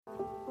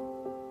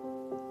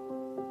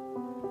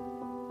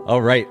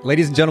All right,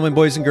 ladies and gentlemen,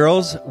 boys and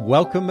girls,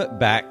 welcome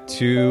back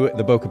to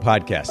the Bokeh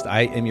Podcast.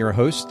 I am your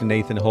host,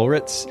 Nathan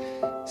Holritz,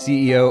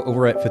 CEO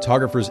over at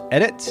Photographers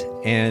Edit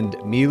and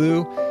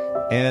Milu,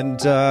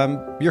 and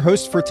your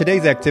host for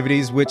today's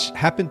activities, which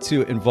happen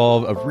to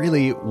involve a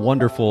really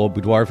wonderful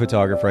boudoir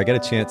photographer. I got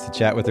a chance to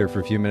chat with her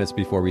for a few minutes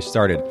before we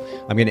started.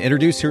 I'm going to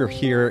introduce her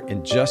here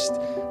in just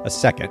a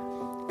second.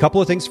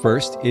 Couple of things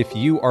first. If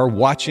you are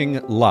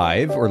watching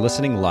live or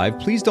listening live,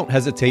 please don't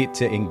hesitate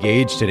to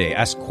engage today.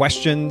 Ask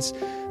questions,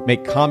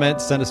 make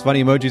comments, send us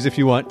funny emojis if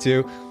you want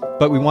to.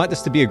 But we want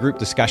this to be a group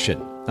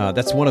discussion.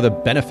 That's one of the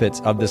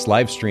benefits of this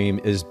live stream,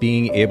 is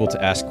being able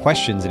to ask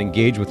questions and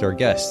engage with our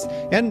guests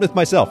and with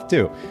myself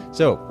too.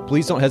 So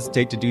please don't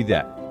hesitate to do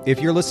that. If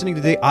you're listening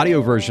to the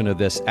audio version of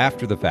this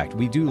after the fact,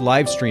 we do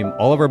live stream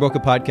all of our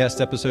Bokeh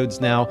Podcast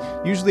episodes now,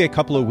 usually a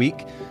couple a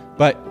week.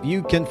 But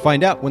you can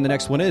find out when the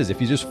next one is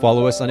if you just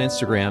follow us on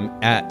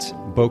Instagram at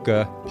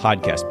Bokeh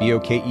Podcast,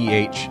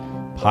 B-O-K-E-H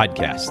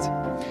Podcast.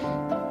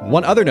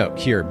 One other note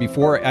here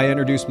before I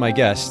introduce my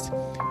guest,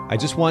 I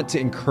just want to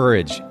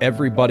encourage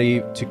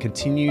everybody to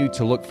continue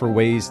to look for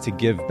ways to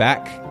give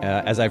back.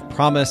 As I've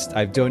promised,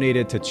 I've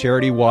donated to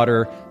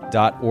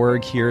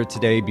charitywater.org here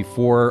today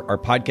before our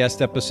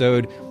podcast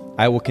episode.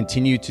 I will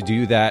continue to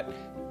do that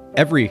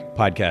every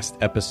podcast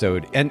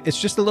episode. And it's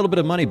just a little bit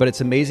of money, but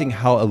it's amazing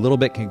how a little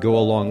bit can go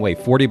a long way.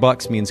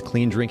 $40 means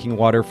clean drinking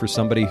water for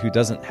somebody who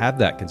doesn't have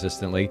that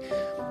consistently.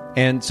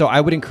 And so I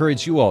would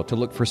encourage you all to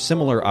look for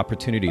similar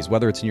opportunities,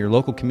 whether it's in your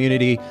local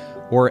community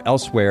or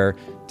elsewhere,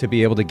 to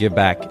be able to give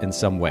back in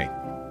some way.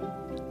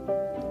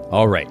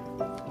 All right,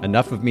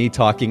 enough of me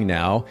talking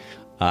now.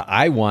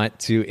 I want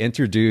to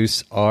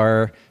introduce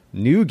our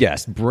new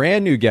guest,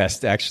 brand new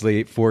guest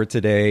actually for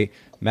today.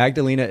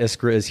 Magdalena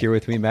Iskra is here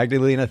with me.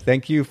 Magdalena,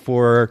 thank you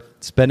for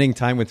spending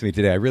time with me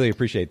today. I really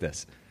appreciate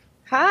this.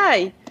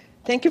 Hi,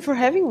 thank you for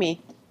having me.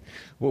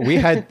 Well, we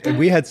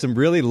had some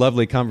really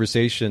lovely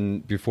conversation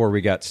before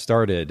we got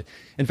started.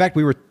 In fact,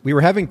 we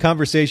were having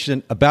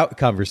conversation about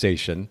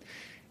conversation,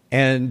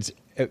 and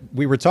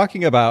we were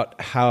talking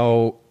about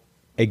how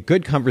a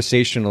good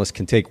conversationalist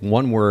can take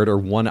one word or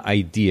one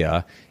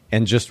idea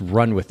and just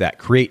run with that,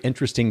 create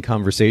interesting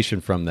conversation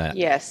from that.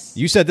 Yes.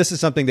 You said this is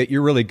something that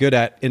you're really good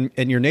at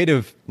in your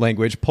native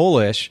language,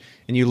 Polish,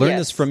 and you learned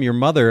this from your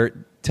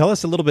mother. Tell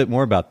us a little bit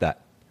more about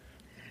that.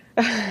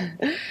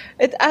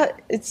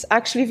 It's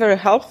actually very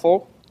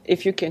helpful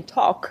if you can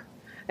talk,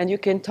 and you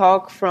can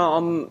talk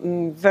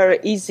from very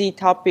easy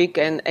topic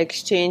and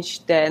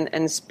exchange then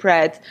and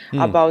spread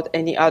about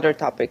any other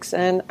topics.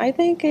 And I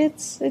think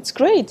it's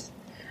great.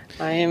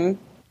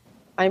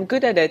 I'm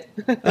good at it.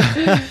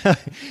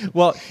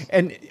 Well,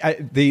 and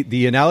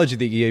the analogy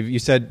that you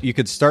said you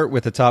could start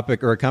with a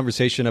topic or a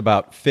conversation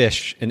about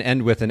fish and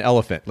end with an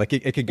elephant. Like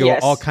it could go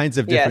all kinds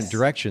of different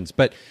directions.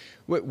 But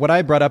what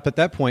I brought up at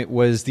that point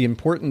was the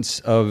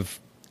importance of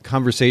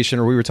conversation,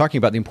 or we were talking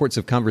about the importance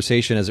of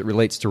conversation as it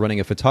relates to running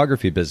a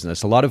photography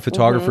business. A lot of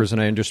photographers in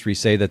our industry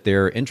say that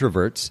they're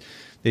introverts.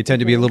 They tend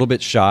to be a little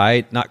bit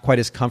shy, not quite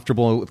as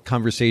comfortable with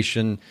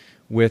conversation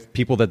with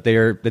people that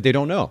they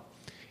don't know.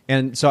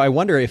 And so I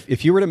wonder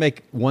if you were to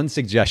make one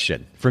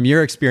suggestion from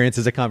your experience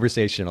as a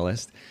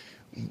conversationalist,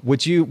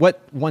 what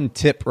one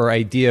tip or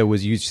idea would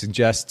you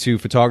suggest to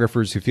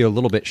photographers who feel a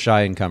little bit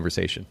shy in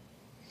conversation?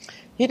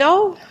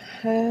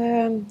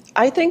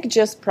 I think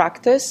just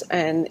practice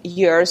and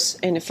years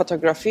in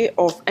photography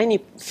of any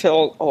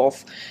field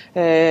of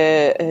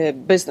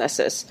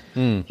businesses.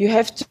 You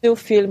have to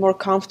feel more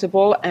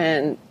comfortable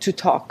and to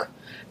talk,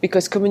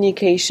 because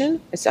communication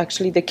is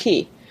actually the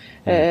key.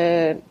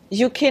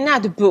 You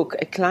cannot book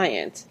a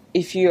client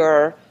if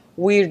you're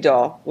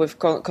weirdo with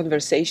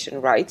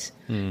conversation, right?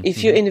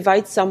 If you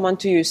invite someone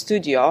to your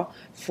studio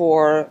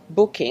for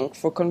booking,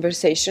 for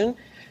conversation,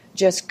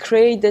 just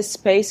create the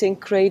space and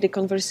create a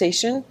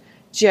conversation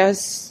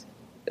just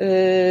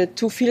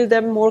to feel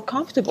them more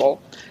comfortable.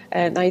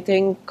 And I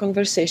think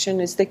conversation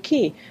is the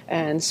key,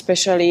 and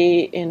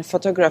especially in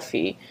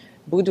photography,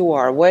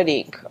 boudoir,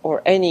 wedding,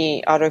 or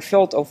any other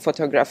field of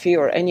photography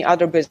or any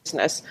other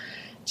business.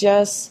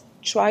 Just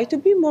try to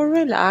be more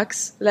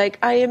relaxed, like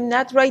I am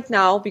not right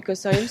now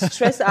because I am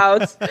stressed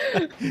out.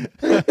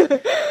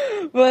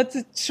 But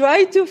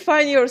try to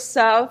find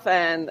yourself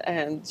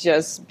and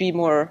just be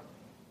more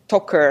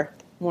talker,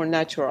 more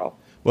natural.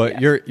 Well,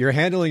 you're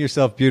handling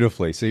yourself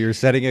beautifully, so you're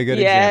setting a good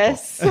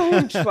example. Yes,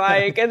 I'm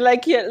trying. And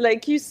like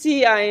you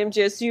see, I am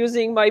just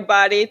using my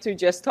body to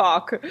just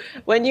talk.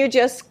 When you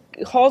just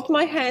hold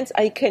my hands,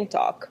 I can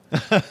talk.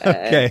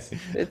 Okay.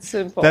 It's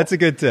simple. That's a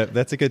good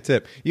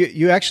tip.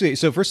 You actually,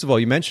 so first of all,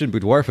 you mentioned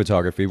boudoir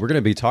photography. We're going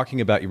to be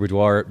talking about your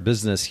boudoir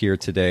business here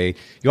today.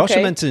 You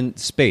also mentioned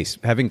space,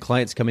 having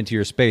clients come into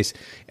your space.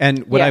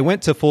 And when I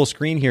went to full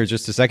screen here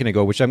just a second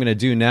ago, which I'm going to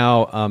do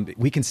now,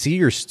 we can see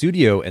your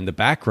studio in the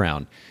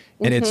background.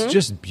 And it's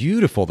just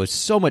beautiful. There's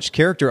so much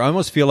character. I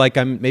almost feel like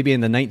I'm maybe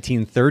in the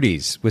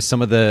 1930s with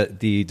some of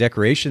the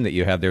decoration that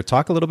you have there.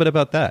 Talk a little bit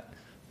about that.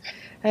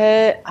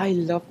 I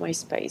love my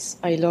space.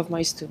 I love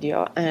my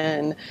studio.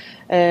 And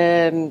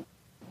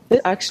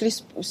Actually,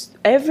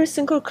 every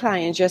single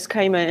client just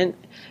came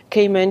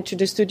into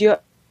the studio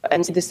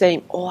and said the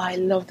same. Oh, I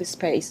love this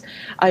space.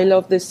 I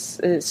love this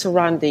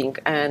surrounding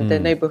and the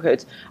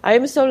neighborhood. I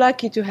am so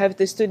lucky to have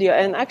the studio.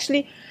 And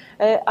actually,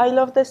 I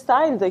love the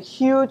style, the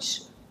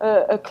huge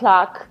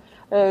clock,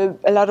 a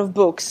lot of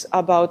books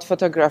about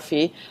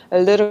photography,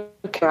 little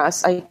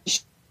cameras. I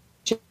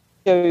show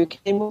you. Can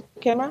you move the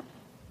camera?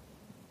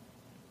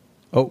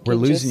 Oh, we're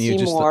losing you.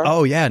 Just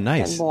oh, yeah,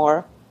 nice. And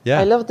more. Yeah,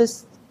 I love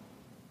this.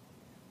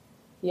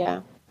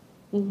 Yeah.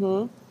 Mm-hmm.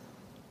 Well,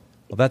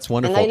 that's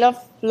wonderful. And I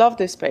love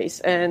this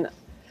space. And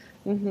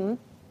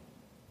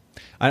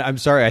I'm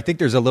sorry. I think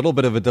there's a little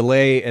bit of a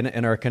delay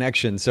in our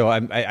connection, so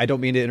I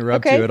don't mean to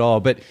interrupt you at all.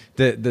 But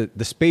the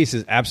space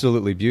is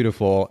absolutely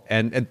beautiful,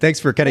 and thanks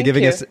for kind of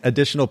giving us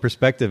additional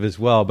perspective as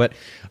well. But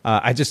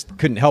I just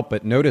couldn't help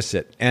but notice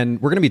it.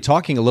 And we're going to be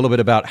talking a little bit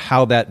about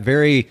how that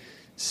very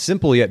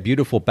simple yet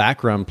beautiful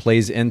background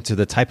plays into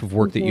the type of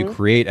work that you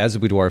create as a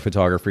boudoir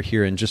photographer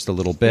here in just a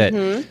little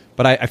bit.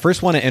 But I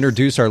first want to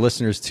introduce our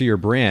listeners to your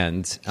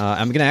brand.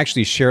 I'm going to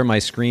actually share my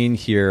screen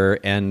here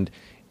and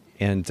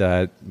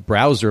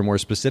browser, more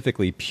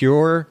specifically,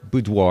 Pure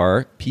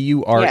Boudoir,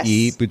 Pure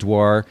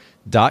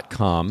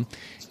boudoir.com.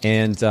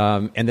 And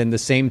then the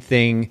same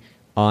thing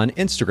on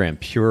Instagram,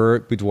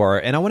 Pure Boudoir.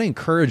 And I want to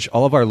encourage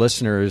all of our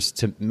listeners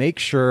to make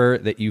sure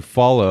that you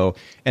follow.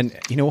 And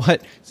you know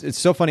what? It's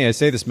so funny I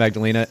say this,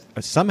 Magdalena.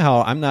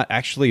 Somehow I'm not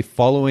actually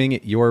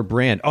following your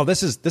brand. Oh,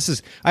 this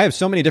is, I have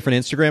so many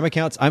different Instagram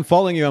accounts. I'm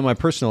following you on my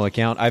personal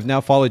account. I've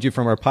now followed you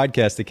from our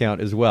podcast account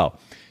as well.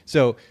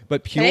 So,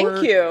 but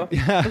Pure. Thank you.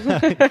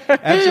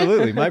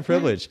 Absolutely. My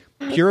privilege.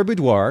 Pure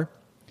Boudoir.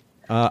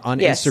 On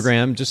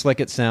Instagram, just like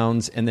it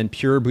sounds, and then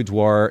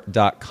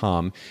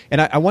pureboudoir.com.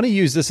 And I want to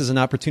use this as an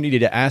opportunity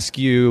to ask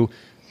you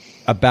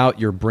about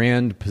your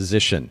brand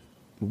position.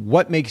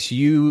 What makes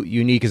you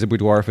unique as a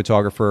boudoir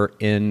photographer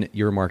in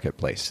your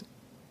marketplace?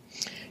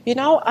 You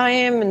know, I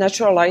am a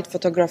natural light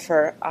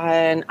photographer,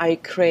 and I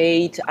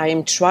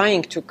am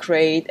trying to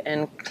create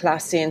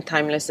classy and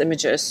timeless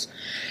images.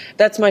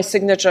 That's my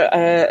signature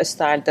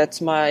style. That's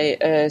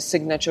my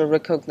signature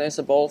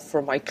recognizable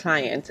for my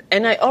client.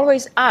 And I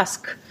always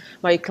ask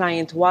my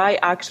client, why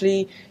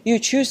actually you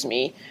choose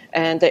me?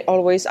 And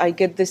I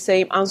get the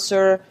same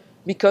answer,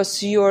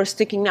 because you are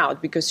sticking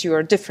out, because you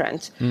are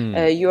different.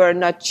 You are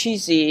not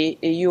cheesy,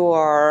 you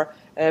are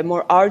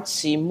more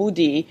artsy,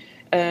 moody,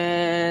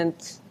 and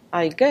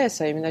I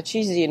guess I'm not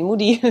cheesy and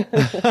moody.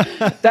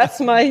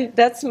 That's my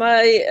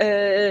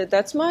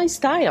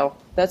style.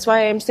 That's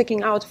why I'm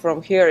sticking out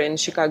from here in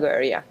Chicago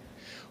area.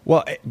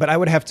 Well, but I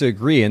would have to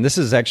agree, and this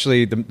is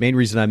actually the main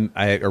reason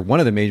one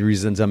of the main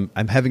reasons I'm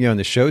having you on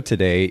the show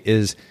today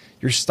is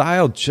your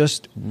style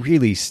just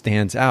really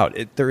stands out.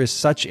 There is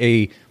such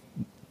a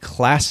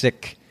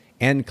classic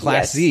and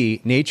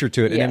classy nature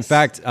to it. And in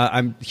fact,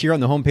 I'm here on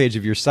the homepage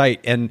of your site,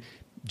 and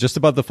just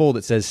above the fold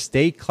it says,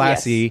 "Stay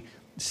classy,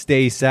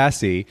 stay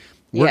sassy."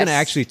 We're going to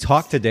actually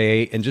talk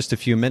today in just a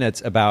few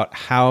minutes about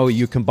how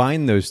you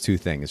combine those two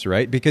things,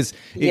 right? Because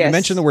you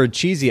mentioned the word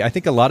cheesy. I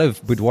think a lot of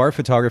boudoir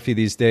photography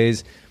these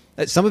days,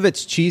 some of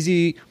it's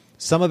cheesy,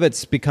 some of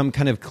it's become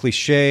kind of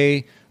cliche,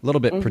 a little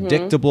bit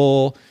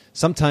predictable.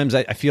 Sometimes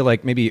I feel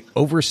like maybe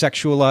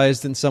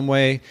over-sexualized in some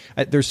way.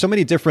 There's so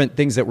many different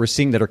things that we're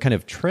seeing that are kind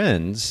of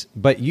trends,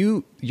 but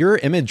your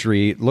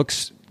imagery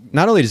looks,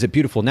 not only is it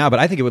beautiful now, but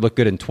I think it would look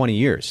good in 20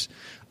 years.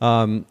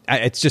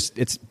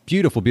 It's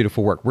beautiful,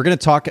 beautiful work. We're going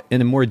to talk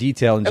in more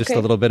detail in just a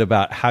little bit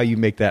about how you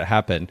make that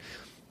happen.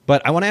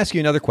 But I want to ask you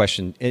another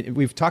question.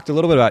 We've talked a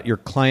little bit about your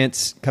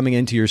clients coming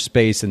into your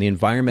space and the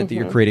environment that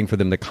you're creating for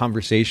them, the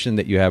conversation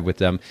that you have with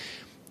them.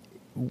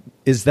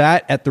 Is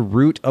that at the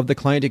root of the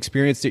client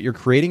experience that you're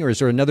creating, or is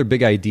there another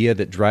big idea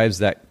that drives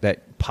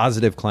that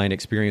positive client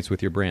experience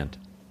with your brand?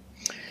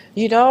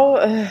 You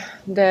know,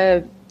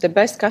 the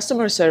best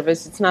customer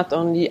service, it's not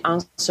only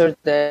answer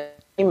the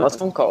emails,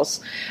 phone calls.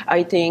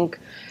 I think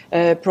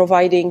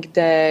providing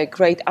the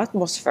great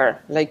atmosphere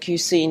like you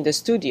see in the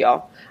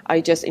studio. I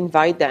just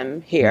invite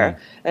them here,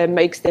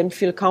 makes them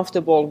feel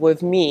comfortable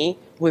with me,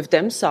 with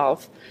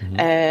themselves,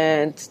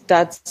 and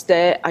that's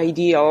the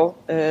ideal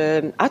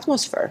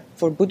atmosphere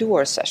for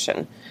boudoir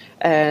session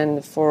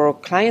and for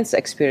clients'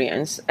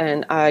 experience.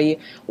 And I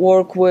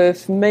work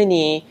with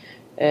many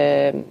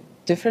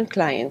different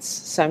clients.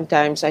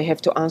 Sometimes I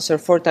have to answer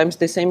 4 times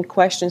the same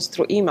questions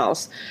through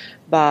emails.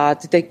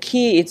 But the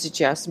key is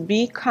just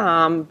be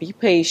calm, be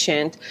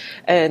patient,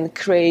 and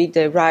create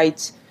the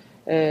right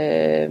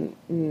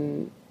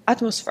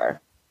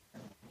atmosphere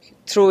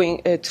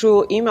through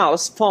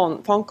emails,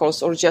 phone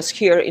calls, or just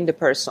here in the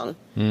person.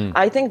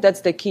 I think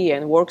that's the key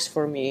and works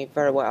for me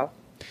very well.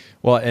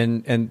 Well,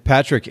 and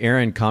Patrick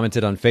Aaron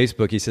commented on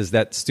Facebook. He says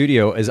that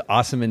studio is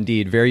awesome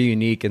indeed, very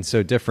unique and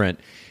so different.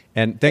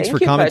 And thanks for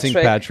commenting,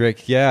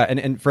 Patrick. Yeah,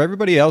 and for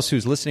everybody else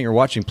who's listening or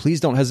watching, please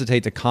don't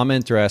hesitate to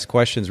comment or ask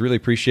questions. Really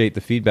appreciate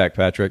the feedback,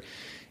 Patrick.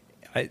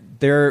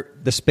 The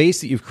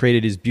space that you've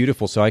created is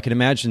beautiful, so I can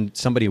imagine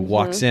somebody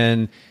walks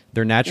in,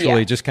 they're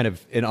naturally just kind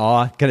of in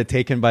awe, kind of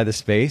taken by the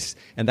space,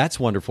 and that's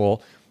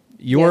wonderful.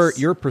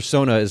 Your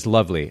persona is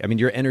lovely. I mean,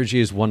 your energy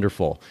is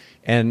wonderful.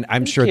 And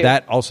I'm sure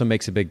that also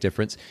makes a big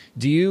difference.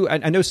 Do you,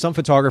 I know some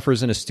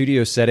photographers in a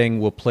studio setting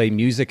will play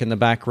music in the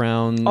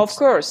background. Of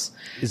course.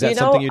 Is that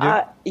something you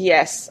do?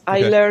 Yes.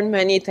 Okay. I learned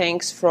many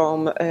things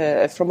from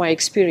my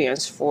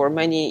experience for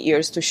many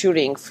years to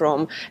shooting,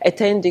 from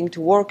attending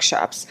to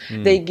workshops.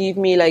 They give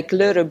me like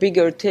little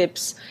bigger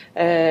tips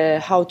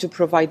how to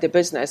provide the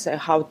business and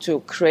how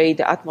to create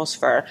the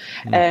atmosphere.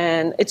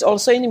 And it's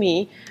also in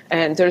me.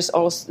 And there's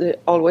also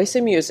always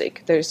a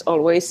music. There's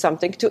always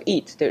something to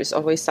eat. There's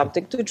always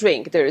something to drink.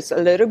 There is a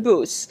little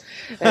booze.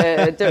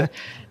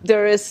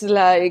 There is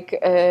like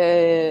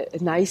a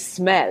nice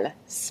smell.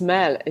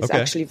 Smell is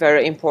actually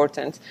very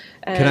important.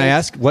 And can I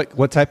ask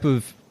what type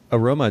of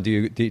aroma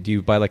do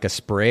you buy, like a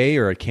spray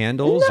or a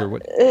candles or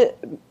what?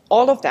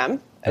 All of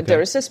them. Okay.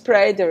 There is a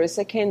spray. There is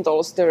a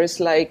candles. There is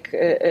like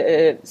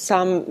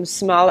some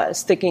smell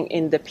sticking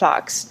in the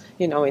plugs,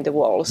 in the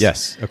walls.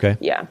 Yes. Okay.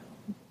 Yeah.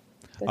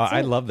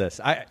 I love this.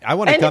 I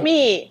want to come.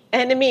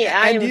 And me.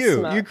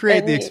 You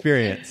create the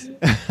experience.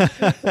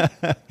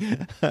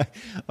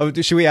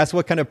 Should we ask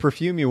what kind of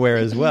perfume you wear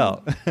as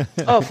well?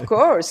 Of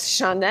course,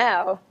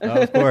 Chanel.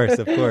 Of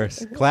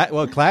course.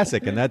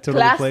 Classic, and that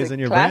totally plays in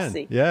your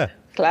brand. Yeah,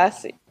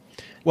 classy.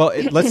 Well,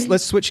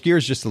 let's switch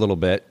gears just a little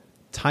bit.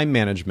 Time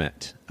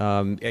management.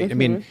 I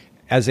mean,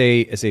 as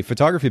a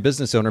photography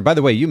business owner, by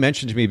the way, you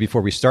mentioned to me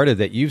before we started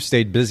that you've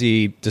stayed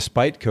busy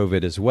despite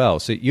COVID as well.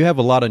 So you have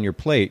a lot on your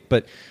plate,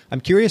 but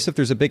I'm curious if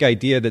there's a big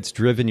idea that's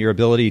driven your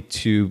ability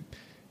to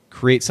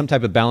create some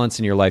type of balance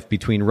in your life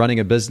between running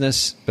a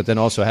business, but then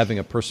also having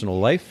a personal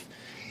life.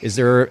 Is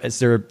there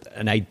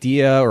an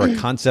idea or a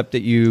concept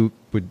that you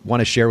would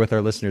want to share with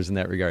our listeners in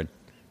that regard?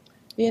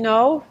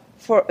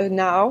 For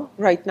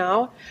right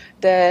now,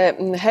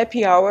 the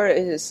happy hour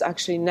is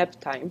actually nap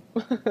time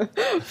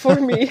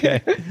for me.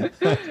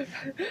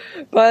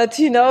 But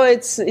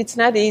it's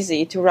not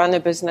easy to run a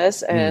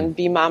business and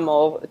be mom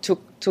of two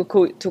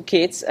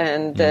kids,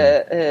 and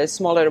the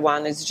smaller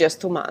one is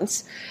just 2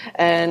 months,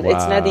 and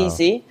it's not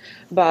easy.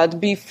 But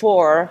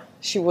before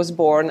she was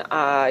born,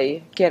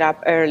 I get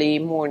up early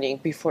morning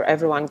before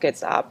everyone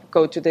gets up,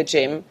 go to the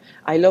gym.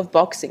 I love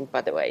boxing, by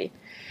the way.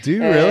 Do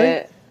you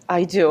really?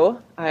 I do.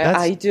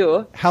 I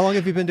do. How long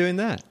have you been doing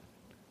that?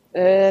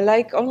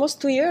 Like almost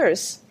 2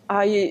 years.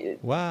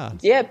 Wow.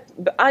 Yeah,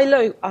 but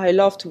I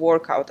love to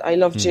work out. I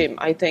love gym.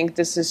 I think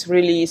this is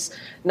really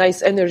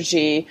nice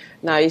energy,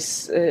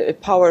 nice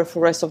power for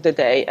rest of the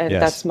day, and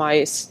that's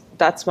my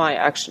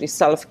actually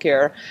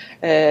self-care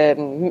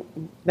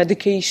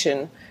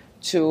medication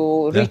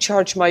to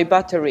recharge my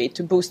battery,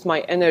 to boost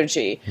my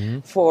energy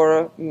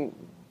for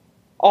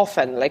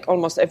often, like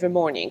almost every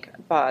morning.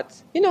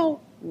 But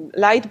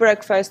light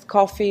breakfast,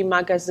 coffee,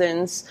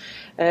 magazines.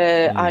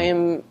 I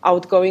am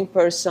outgoing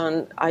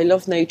person. I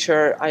love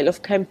nature. I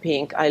love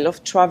camping. I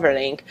love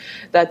traveling.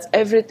 That's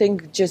everything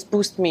just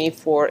boosts me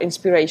for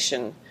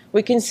inspiration.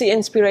 We can see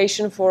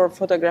inspiration for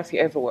photography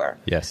everywhere.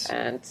 Yes.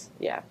 And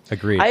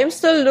agreed. I am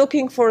still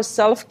looking for a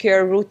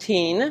self-care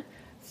routine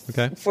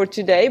for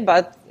today,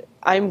 but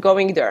I'm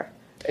going there.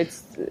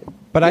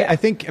 I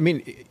think,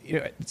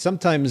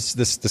 sometimes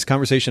this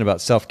conversation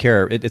about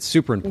self-care, it's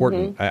super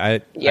important.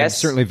 I'm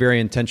certainly very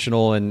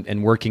intentional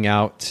in working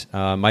out.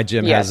 My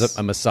gym has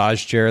a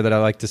massage chair that I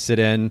like to sit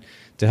in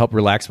to help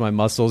relax my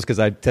muscles because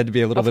I tend to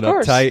be a little bit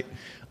uptight.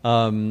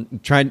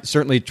 Trying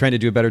to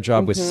do a better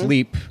job with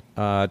sleep,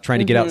 trying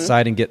to get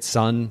outside and get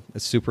sun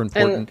is super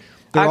important.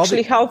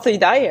 And healthy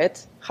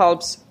diet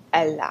helps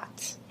a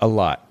lot. A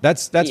lot.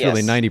 That's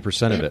really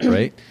 90% of it,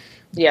 right?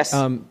 Yes.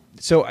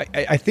 So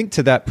I think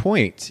to that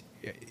point,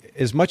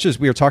 as much as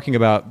we are talking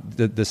about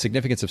the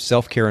significance of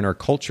self-care in our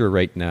culture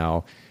right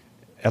now,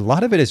 a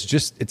lot of it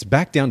is it's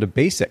back down to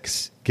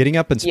basics. Getting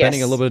up and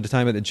spending a little bit of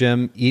time at the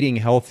gym, eating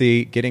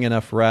healthy, getting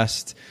enough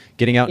rest,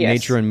 getting out in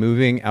nature and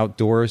moving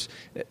outdoors.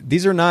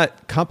 These are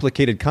not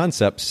complicated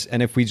concepts.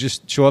 And if we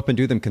just show up and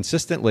do them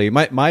consistently,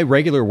 my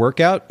regular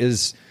workout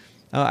is,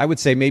 I would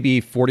say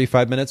maybe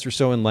 45 minutes or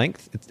so in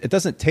length. It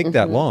doesn't take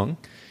that long.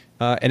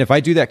 And if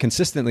I do that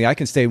consistently, I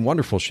can stay in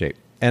wonderful shape.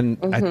 And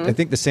I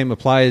think the same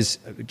applies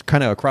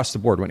kind of across the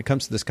board when it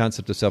comes to this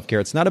concept of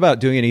self-care. It's not about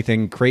doing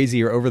anything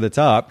crazy or over the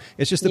top.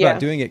 It's just about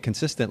doing it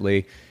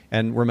consistently,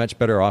 and we're much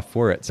better off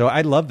for it. So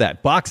I love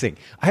that. Boxing.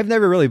 I've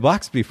never really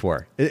boxed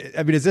before.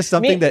 I mean, is this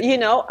something that...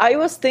 I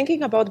was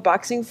thinking about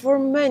boxing for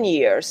many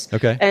years.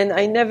 Okay. And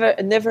I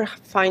never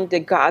find the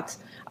gut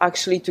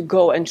actually to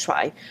go and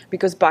try,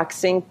 because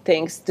boxing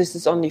thinks this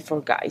is only for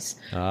guys.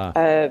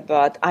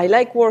 But I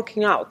like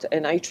working out,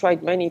 and I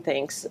tried many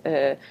things.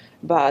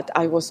 But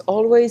I was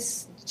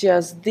always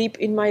just deep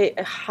in my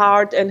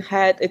heart and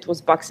head, it was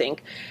boxing.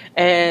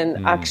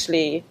 And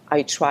actually,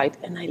 I tried,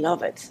 and I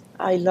love it.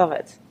 I love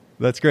it.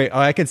 That's great. Oh,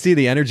 I can see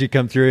the energy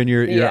come through in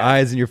your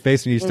eyes and your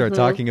face when you start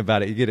talking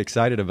about it. You get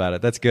excited about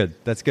it. That's good.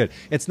 That's good.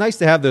 It's nice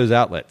to have those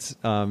outlets,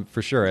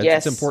 for sure.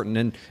 It's important.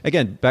 And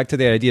again, back to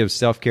the idea of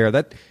self-care,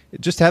 that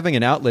just having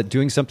an outlet,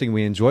 doing something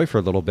we enjoy for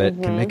a little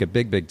bit can make a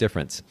big, big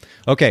difference.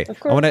 Okay.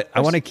 I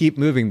want to keep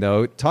moving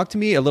though. Talk to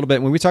me a little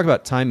bit. When we talk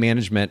about time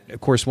management,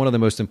 of course, one of the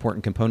most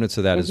important components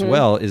of that as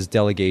well is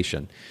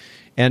delegation.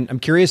 And I'm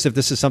curious if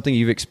this is something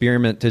you've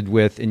experimented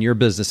with in your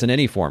business in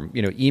any form,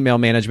 email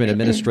management,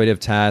 administrative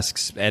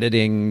tasks,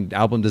 editing,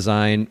 album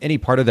design, any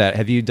part of that.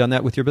 Have you done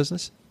that with your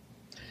business?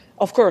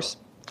 Of course.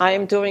 I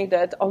am doing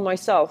that on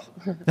myself.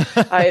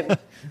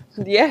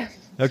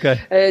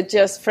 Okay.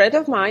 Just a friend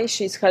of mine,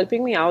 she's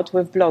helping me out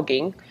with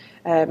blogging.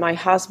 My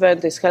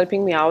husband is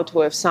helping me out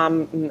with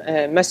some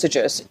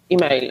messages,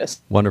 emails.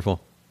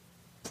 Wonderful.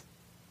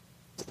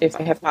 If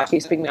I have time,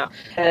 he's picking me up.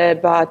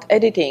 But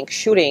editing,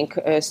 shooting,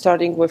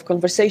 starting with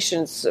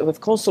conversations, with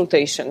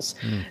consultations,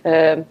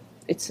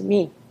 it's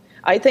me.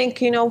 I think,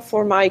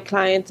 for my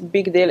client,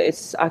 big deal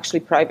is actually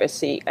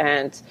privacy,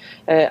 and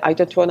I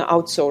don't want to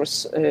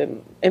outsource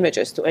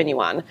images to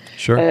anyone.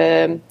 Sure.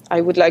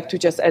 I would like to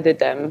just edit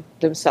them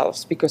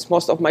themselves, because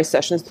most of my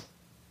sessions,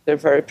 they're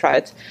very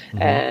private,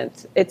 and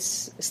it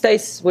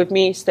stays with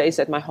me, stays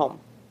at my home.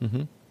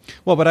 Mm-hmm.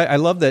 Well, but I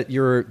love that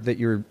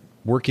you're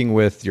working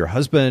with your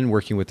husband,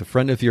 working with a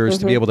friend of yours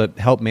to be able to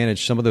help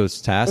manage some of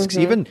those tasks.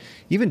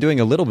 Even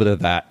doing a little bit of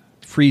that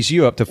frees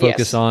you up to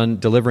focus on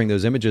delivering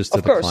those images to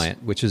the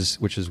client, which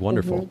is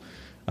wonderful.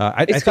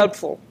 I think,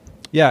 helpful.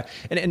 Yeah,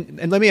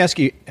 and let me ask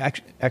you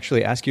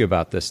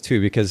about this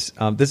too, because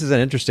this is an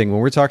interesting,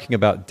 when we're talking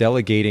about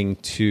delegating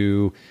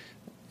to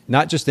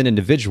not just an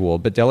individual,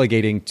 but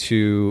delegating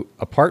to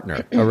a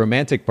partner, a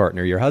romantic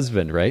partner, your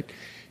husband, right?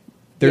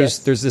 There's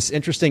this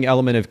interesting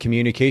element of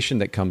communication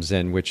that comes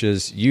in, which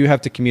is you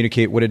have to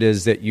communicate what it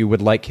is that you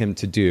would like him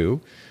to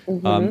do.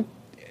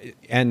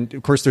 And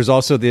of course, there's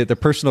also the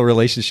personal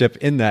relationship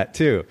in that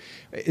too.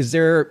 Is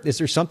there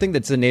something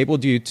that's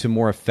enabled you to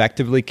more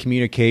effectively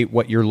communicate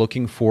what you're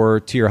looking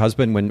for to your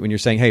husband when you're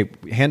saying, hey,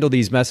 handle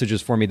these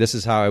messages for me, this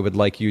is how I would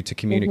like you to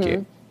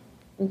communicate?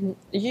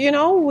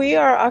 We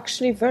are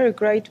actually very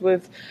great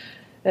with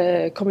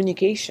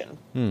communication.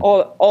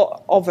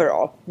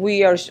 Overall,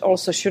 we are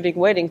also shooting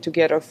wedding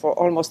together for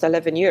almost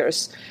 11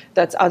 years.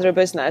 That's other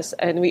business,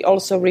 and we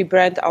also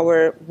rebrand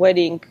our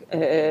wedding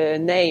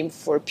name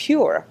for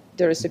Pure.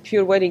 There is a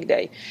Pure Wedding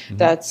Day.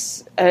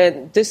 This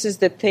is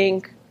the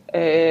thing.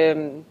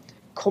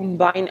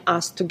 Combine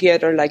us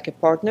together like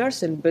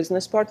partners and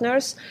business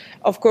partners.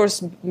 Of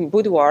course,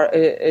 Boudoir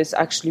is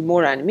actually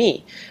more than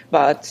me,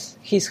 but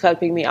he's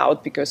helping me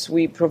out because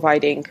we're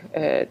providing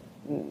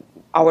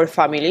our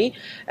family,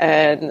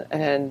 and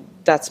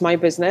that's my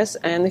business,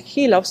 and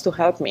he loves to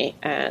help me,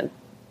 and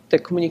the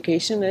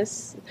communication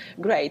is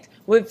great.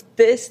 With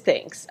these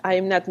things, I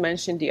am not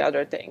mentioning the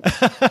other things.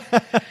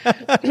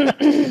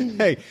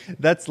 Hey,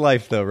 that's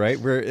life though, right?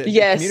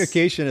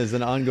 Communication is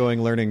an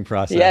ongoing learning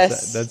process.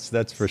 Yes.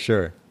 That's for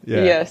sure.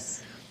 Yeah.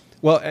 Yes.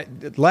 Well,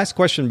 last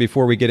question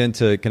before we get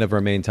into kind of our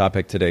main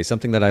topic today.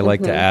 Something that I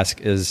like to ask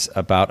is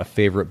about a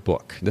favorite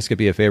book. This could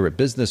be a favorite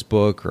business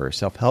book or a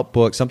self-help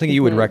book, something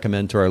you would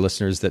recommend to our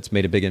listeners that's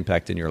made a big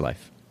impact in your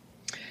life.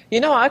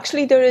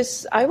 Actually,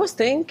 I was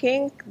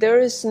thinking there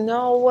is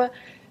no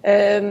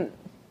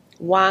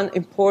one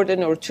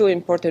important or two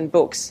important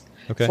books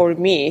for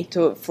me,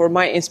 for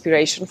my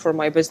inspiration, for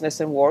my business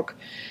and work.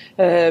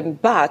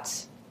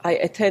 But I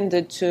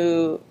attended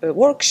to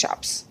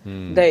workshops.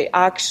 They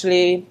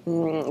actually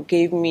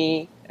gave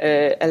me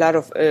a lot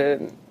of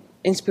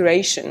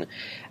inspiration.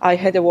 I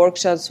had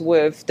workshops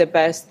with the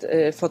best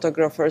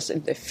photographers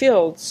in the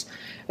fields,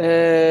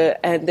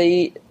 and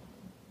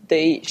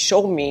they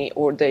show me,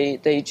 or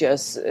they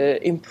just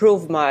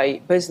improve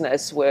my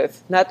business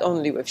with not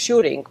only with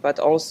shooting, but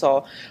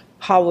also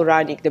how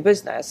running the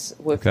business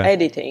with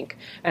editing.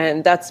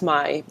 And that's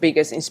my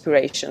biggest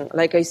inspiration.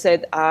 Like I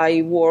said,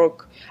 I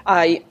work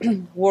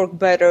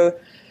better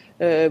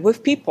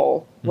with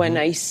people when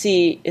I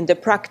see in the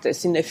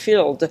practice, in the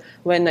field,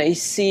 when I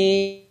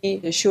see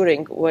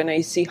shooting, when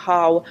I see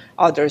how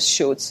others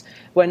shoot,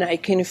 when I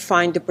can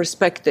find the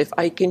perspective,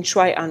 I can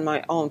try on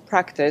my own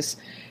practice.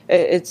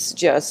 It's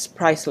just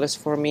priceless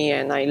for me,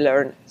 and I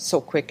learn so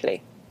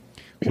quickly.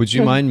 Would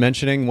you mind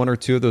mentioning one or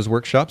two of those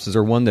workshops? Is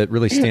there one that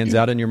really stands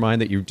out in your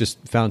mind that you just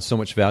found so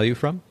much value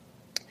from?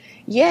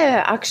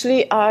 Yeah,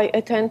 actually, I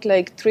attend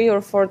like 3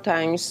 or 4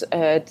 times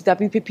at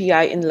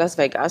WPPI in Las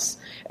Vegas.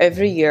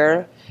 Every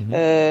year,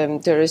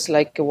 there is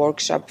like a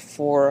workshop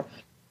for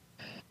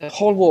the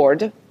whole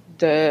world.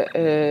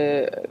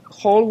 The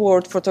whole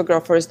world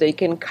photographers, they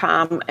can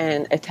come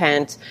and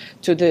attend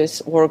to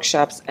these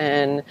workshops.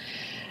 And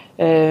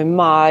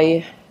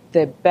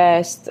the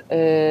best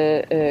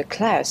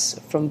class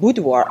from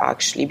Boudoir,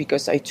 actually,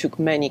 because I took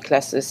many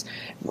classes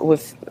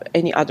with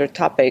any other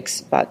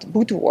topics, but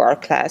Boudoir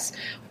class,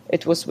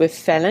 it was with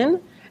Felin,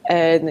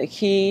 and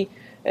he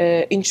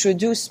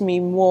introduced me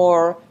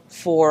more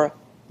for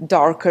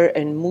darker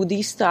and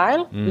moody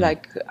style,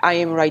 like I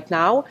am right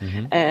now.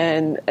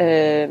 And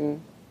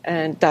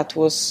and that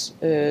was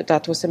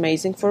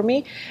amazing for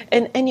me.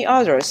 And any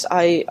others,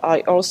 I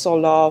also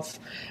love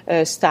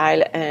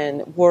style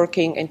and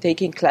working and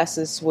taking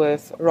classes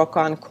with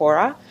Rocco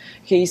Ancora.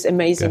 He's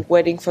amazing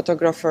wedding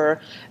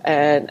photographer,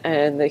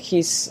 and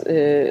his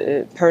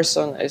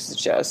person is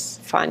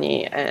just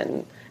funny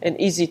and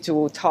easy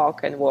to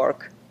talk and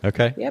work.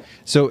 Okay. Yep.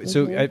 So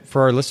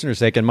for our listeners'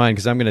 sake in mind,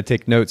 because I'm going to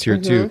take notes here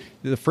too.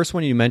 The first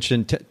one you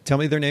mentioned, tell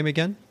me their name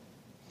again.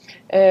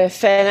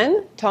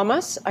 Phelan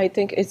Thomas. I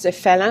think it's a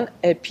Phelan,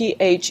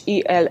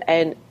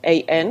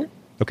 Phelan.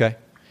 Okay.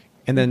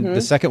 And then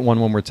the second one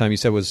more time, you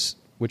said was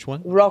which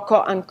one?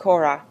 Rocco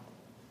Ancora.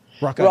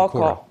 Rocco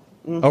Ancora.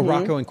 Oh,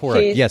 Rocco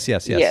Ancora. Yes.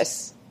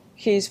 Yes.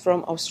 He's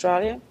from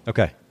Australia.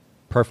 Okay.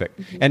 Perfect.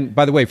 And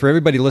by the way, for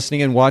everybody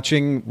listening and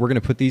watching, we're going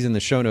to put these in the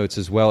show notes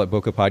as well at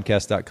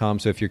bokehpodcast.com.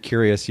 So if you're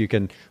curious, you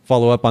can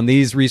follow up on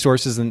these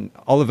resources and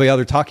all of the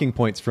other talking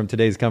points from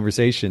today's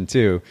conversation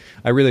too.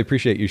 I really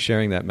appreciate you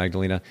sharing that,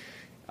 Magdalena.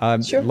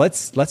 Sure.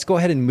 Let's go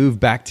ahead and move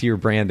back to your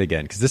brand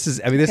again, because this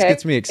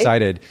gets me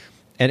excited.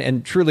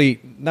 And truly,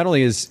 not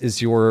only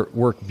is your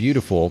work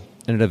beautiful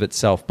in and of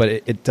itself, but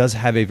it does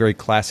have a very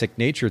classic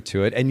nature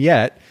to it. And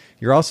yet,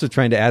 you're also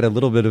trying to add a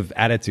little bit of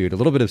attitude, a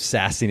little bit of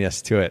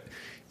sassiness to it.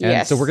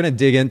 And so we're going to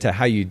dig into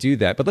how you do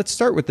that. But let's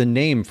start with the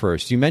name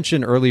first. You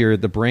mentioned earlier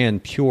the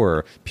brand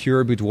Pure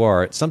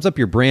Boudoir. It sums up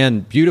your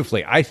brand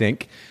beautifully, I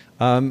think.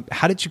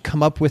 How did you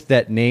come up with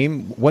that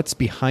name? What's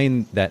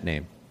behind that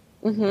name?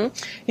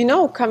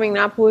 Coming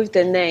up with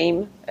the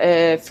name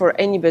for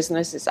any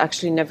business is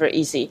actually never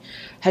easy.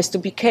 Has to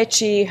be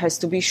catchy, has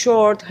to be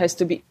short, has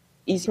to be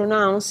easy to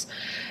pronounce.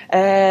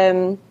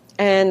 And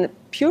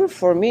Pure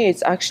for me,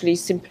 it's actually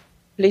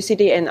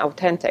simplicity and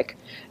authentic.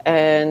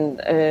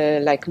 And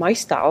like my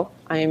style,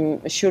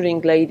 I'm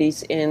assuring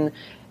ladies in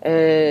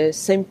a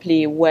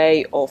simply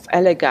way of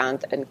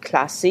elegant and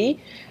classy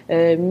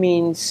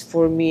means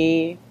for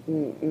me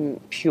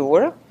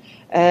pure.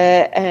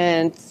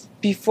 And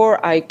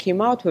before I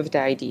came out with the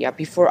idea,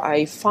 before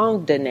I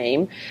found the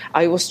name,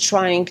 I was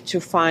trying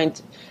to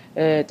find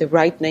the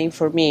right name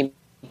for me.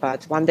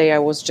 But one day I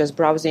was just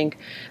browsing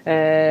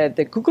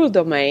the Google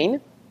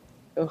domain,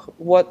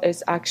 what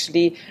is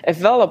actually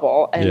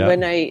available, and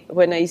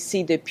when I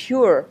see the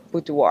Pure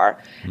Boudoir,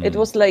 it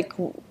was like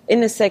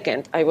in a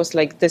second I was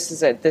like, this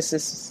is it, this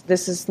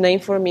is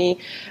name for me.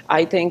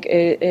 I think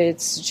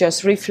it's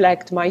just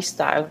reflect my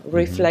style,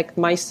 reflect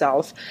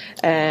myself,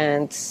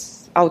 and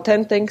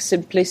authentic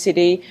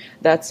simplicity,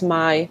 that's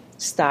my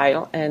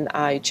style, and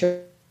I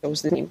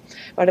chose the name.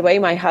 By the way,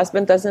 my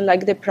husband doesn't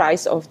like the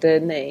price of the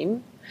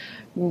name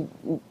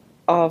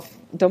of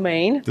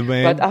domain.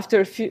 But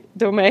after a few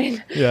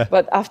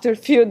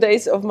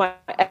days of my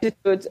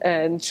attitude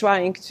and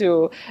trying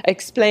to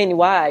explain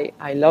why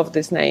I love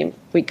this name,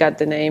 we got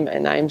the name,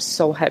 and I'm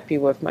so happy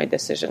with my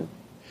decision.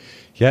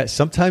 Yeah,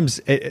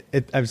 sometimes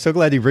I'm so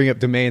glad you bring up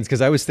domains,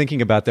 because I was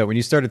thinking about that when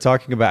you started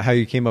talking about how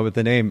you came up with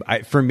the name.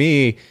 For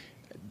me,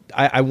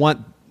 I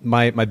want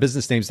my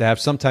business names to have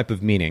some type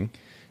of meaning,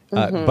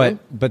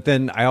 but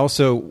then I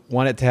also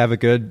want it to have a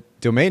good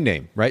domain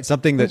name, right?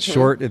 Something that's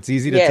short, it's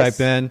easy to type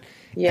in,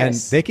 and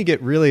they can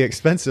get really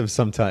expensive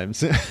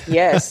sometimes.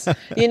 Yes,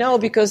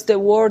 because the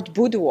word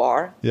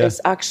boudoir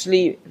is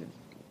actually,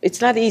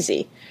 it's not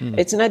easy.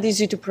 It's not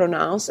easy to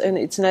pronounce, and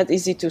it's not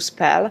easy to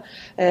spell.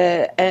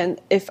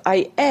 And if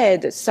I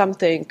add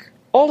something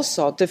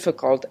also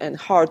difficult and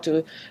hard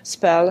to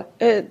spell,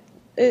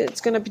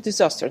 it's going to be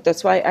disaster.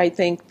 That's why I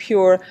think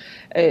Pure,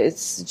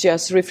 it's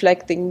just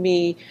reflecting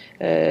me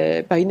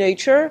by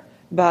nature,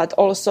 but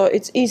also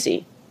it's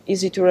easy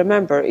to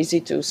remember,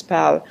 easy to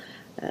spell,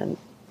 and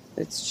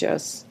it's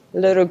just a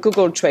little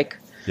Google trick.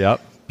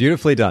 Yep.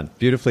 Beautifully done.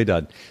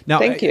 Now,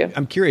 thank you.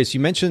 I'm curious.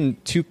 You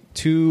mentioned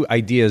two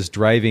ideas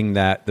driving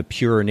the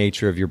pure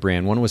nature of your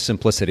brand. One was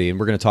simplicity, and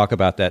we're going to talk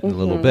about that in a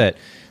little bit.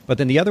 But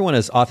then the other one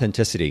is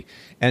authenticity.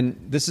 And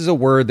this is a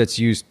word that's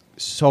used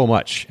so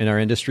much in our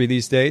industry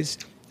these days.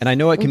 And I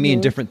know it can mean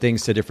different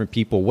things to different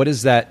people. What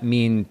does that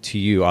mean to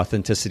you,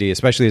 authenticity,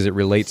 especially as it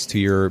relates to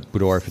your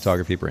boudoir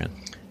photography brand?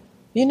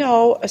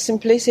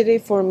 Simplicity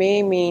for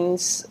me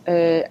means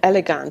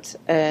elegant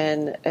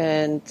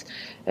and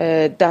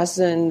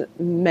doesn't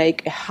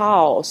make a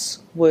house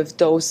with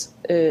those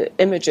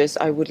images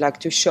I would like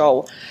to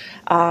show.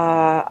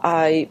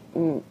 I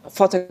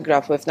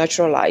photograph with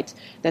natural light,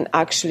 then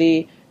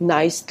actually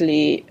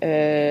nicely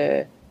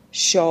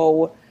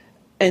show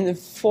and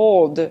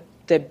unfold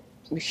the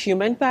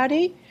human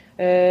body,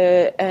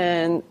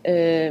 and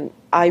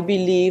I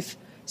believe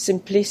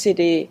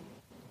simplicity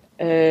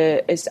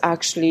is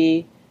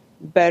actually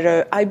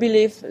better. I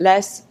believe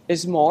less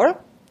is more.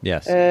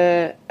 Yes.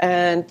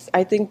 And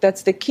I think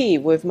that's the key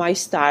with my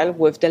style,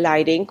 with the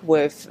lighting,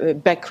 with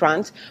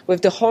background,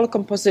 with the whole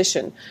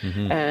composition.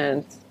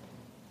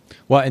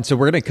 And so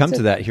we're going to come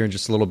to that here in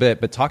just a little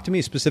bit, but talk to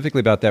me specifically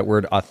about that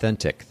word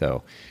authentic,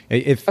 though.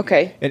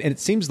 Okay. And it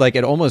seems like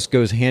it almost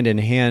goes hand in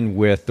hand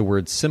with the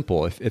word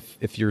simple.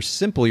 If you're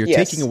simple, you're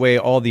taking away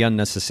all the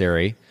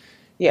unnecessary.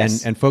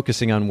 Yes. and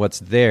focusing on what's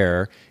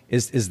there.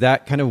 Is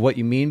that kind of what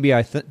you mean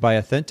by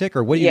authentic,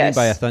 or what do you mean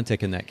by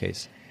authentic in that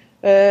case?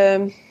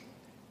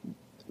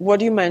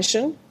 What you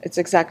mentioned, it's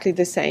exactly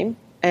the same.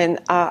 And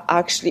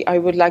actually, I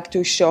would like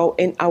to show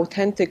an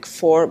authentic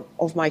form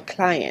of my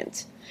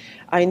client.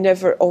 I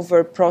never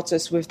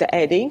over-process with the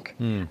adding.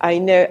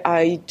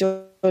 I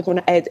don't want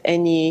to add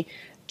any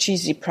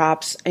cheesy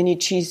props, any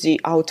cheesy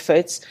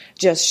outfits.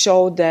 Just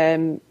show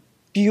them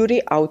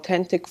beauty,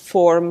 authentic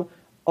form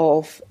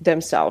of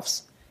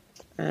themselves.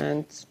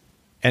 And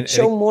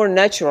show more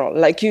natural.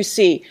 Like you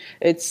see,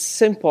 it's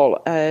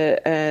simple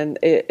and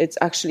it's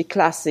actually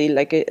classy,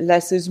 like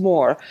less is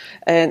more.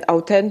 An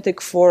authentic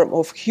form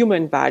of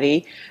human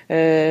body,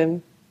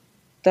 that's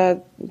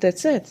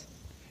it.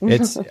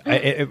 It's.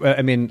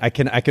 I mean, I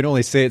can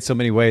only say it so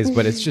many ways,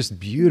 but it's just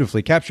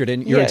beautifully captured.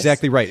 And you're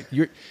exactly right.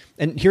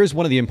 And here's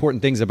one of the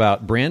important things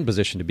about brand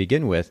position to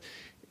begin with.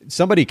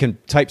 Somebody can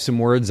type some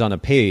words on a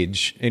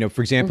page.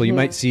 For example, you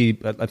might see.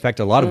 In fact,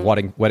 a lot of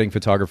wedding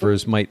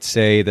photographers might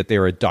say that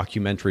they're a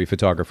documentary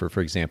photographer, for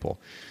example.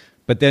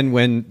 But then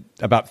when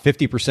about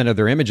 50% of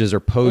their images are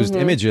posed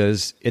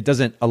images, it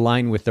doesn't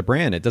align with the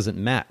brand. It doesn't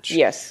match.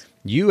 Yes.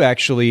 You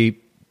actually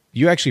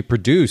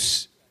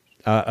produce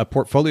a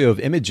portfolio of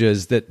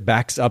images that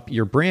backs up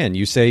your brand.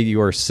 You say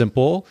you are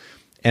simple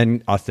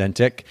and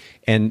authentic,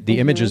 and the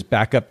images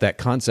back up that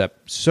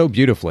concept so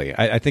beautifully.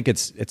 I think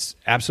it's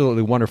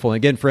absolutely wonderful. And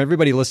again, for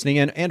everybody listening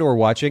in and or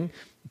watching,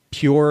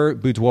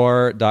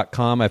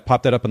 pureboudoir.com. I've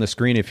popped that up on the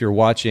screen if you're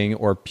watching,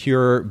 or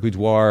Pure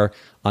Boudoir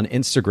on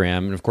Instagram.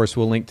 And of course,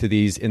 we'll link to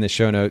these in the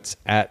show notes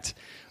at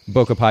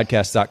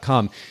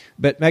bokehpodcast.com.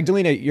 But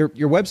Magdalena, your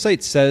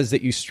website says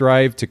that you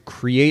strive to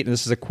create, and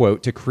this is a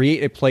quote, to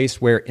create a place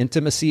where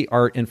intimacy,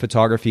 art, and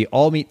photography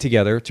all meet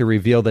together to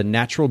reveal the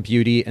natural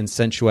beauty and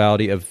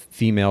sensuality of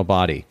female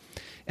body.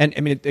 And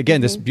I mean, again,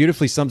 this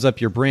beautifully sums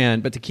up your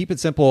brand, but to keep it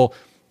simple,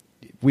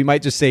 we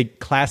might just say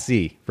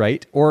classy,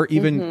 right? Or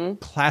even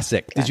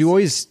classic. Did you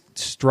always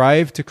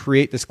strive to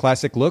create this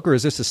classic look, or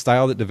is this a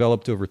style that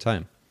developed over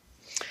time?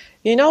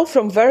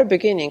 From very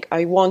beginning,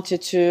 I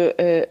wanted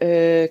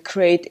to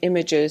create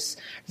images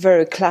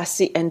very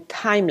classy and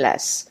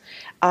timeless.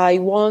 I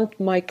want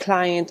my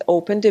client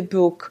open the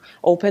book,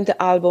 open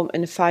the album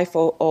in 5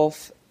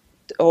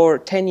 or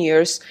 10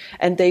 years,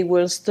 and they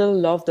will still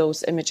love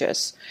those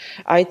images.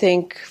 I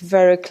think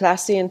very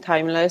classy and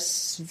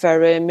timeless,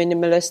 very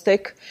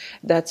minimalistic.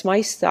 That's my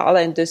style,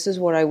 and this is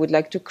what I would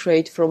like to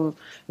create from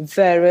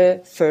very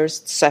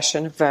first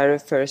session, very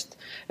first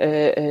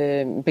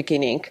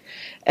beginning.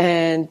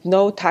 And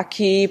no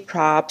tacky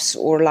props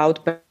or loud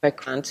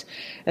background.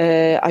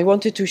 I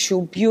wanted to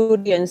show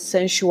beauty and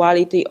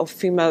sensuality of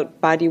female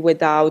body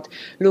without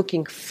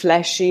looking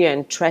flashy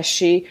and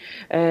trashy.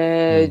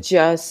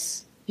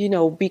 Just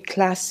be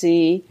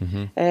classy,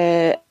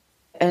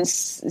 and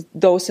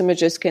those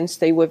images can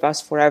stay with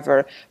us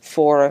forever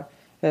for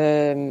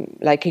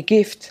like a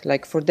gift,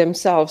 like for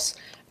themselves.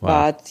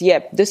 Wow. But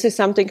this is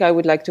something I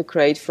would like to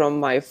create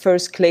from my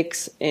first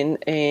clicks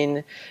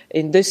in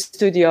this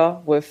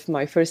studio with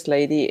my first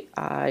lady.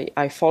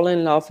 I fall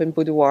in love in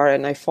boudoir,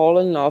 and I fall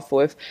in love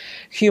with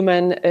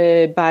human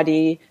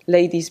body,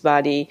 lady's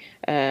body,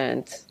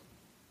 and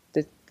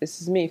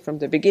this is me from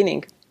the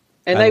beginning.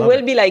 And I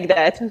will be like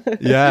that.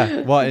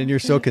 Yeah. Well, and you're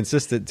so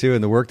consistent too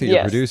in the work that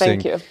you're producing.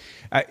 Thank you.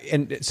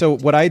 And so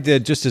what I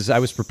did, just as I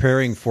was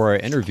preparing for our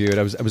interview,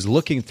 I was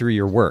looking through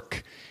your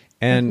work,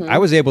 and I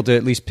was able to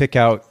at least pick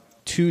out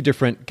 2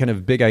 different kind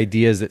of big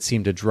ideas that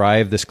seem to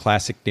drive this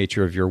classic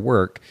nature of your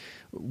work.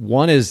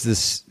 One is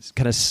this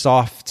kind of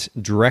soft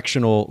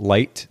directional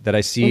light that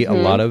I see a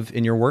lot of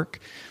in your work.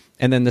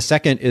 And then the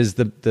second is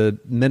the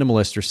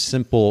minimalist or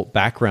simple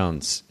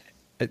backgrounds.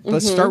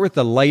 Let's start with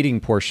the lighting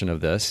portion of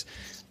this.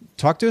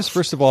 Talk to us,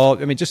 first of all,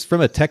 I mean, just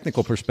from a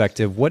technical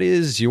perspective, what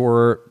is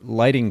your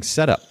lighting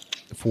setup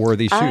for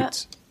these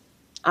shoots?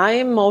 I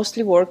am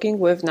mostly working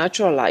with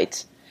natural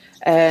light,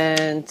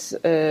 and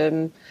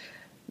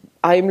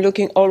I'm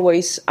looking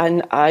always,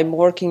 and I'm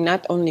working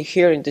not only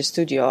here in the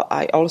studio,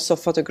 I also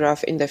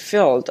photograph in the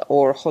field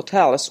or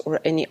hotels or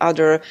any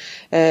other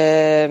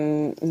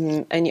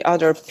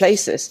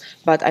places,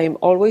 but I'm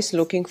always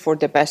looking for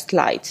the best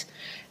light.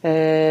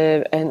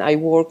 And I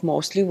work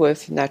mostly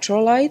with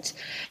natural light.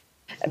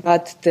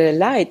 But the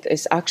light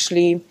is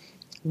actually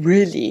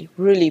really,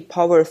 really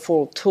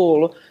powerful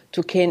tool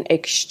to can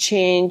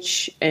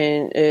exchange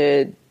and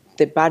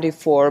the body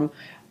form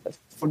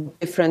for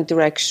different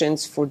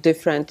directions, for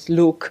different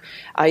look.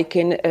 I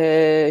can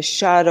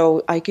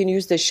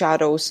use the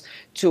shadows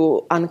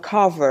to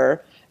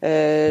uncover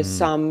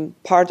some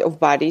part of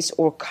bodies,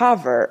 or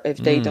cover if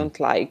they don't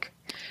like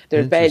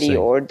their belly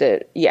or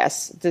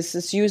this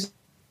is using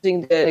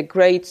the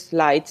great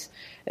light.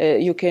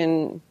 You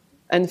can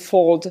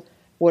unfold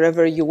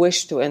whatever you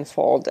wish to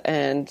unfold,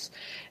 and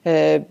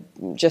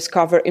just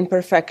cover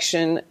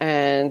imperfection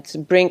and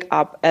bring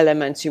up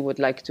elements you would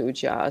like to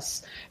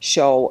just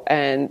show.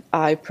 And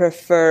I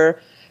prefer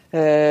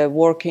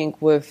working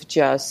with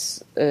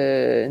just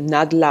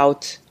not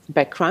loud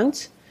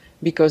background,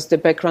 because the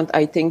background,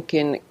 I think,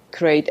 can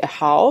create a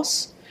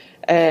house,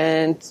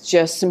 and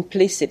just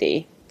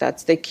simplicity.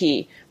 That's the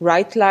key.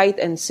 Right light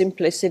and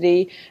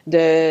simplicity,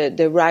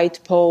 the right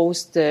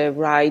pose, the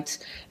right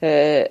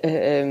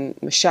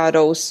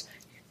shadows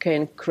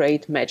can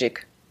create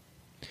magic.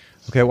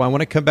 Okay, well, I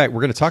want to come back. We're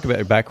going to talk about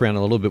your background in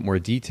a little bit more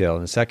detail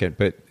in a second.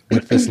 But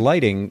with this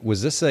lighting,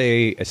 was this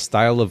a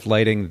style of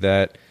lighting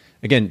that,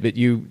 again, that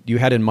you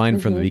had in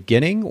mind from the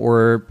beginning,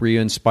 or were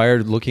you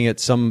inspired looking at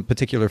some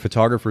particular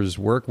photographer's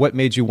work? What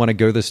made you want to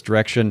go this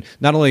direction,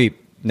 not only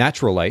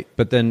natural light,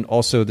 but then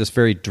also this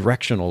very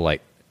directional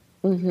light?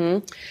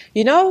 You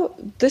know,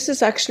 this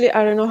is actually,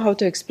 I don't know how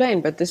to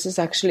explain, but this is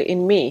actually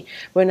in me.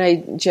 When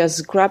I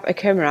just grab a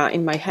camera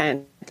in my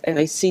hand and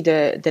I see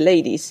the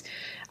ladies,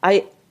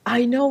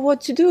 I know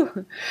what to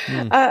do.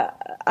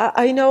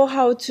 I know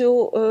how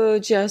to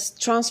just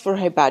transfer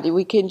her body.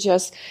 We can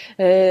just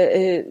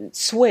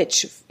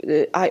switch.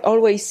 I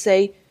always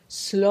say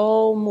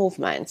slow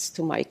movements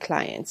to my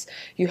clients.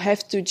 You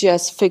have to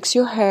just fix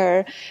your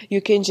hair.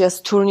 You can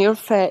just turn your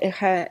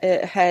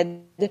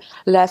head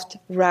left,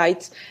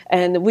 right,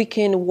 and we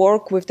can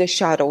work with the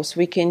shadows.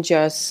 We can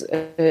just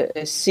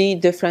see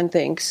different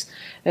things.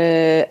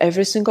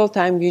 Every single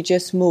time you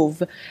just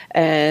move,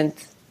 and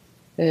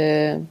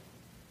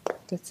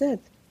that's it.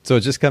 So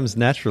it just comes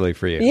naturally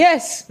for you.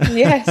 Yes.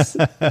 It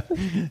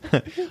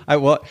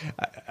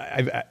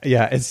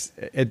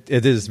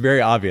is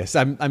very obvious.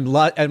 I'm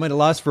at a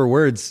loss for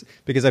words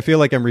because I feel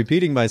like I'm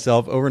repeating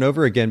myself over and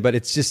over again. But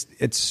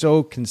it's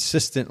so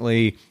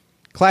consistently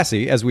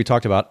classy, as we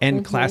talked about,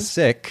 and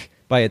classic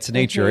by its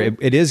nature.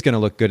 It is going to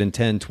look good in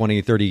 10,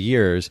 20, 30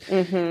 years.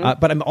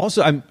 But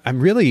I'm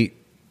really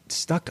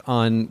stuck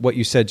on what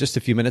you said just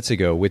a few minutes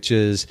ago, which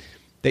is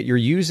that you're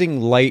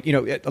using light. You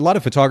know, a lot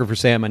of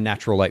photographers say I'm a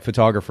natural light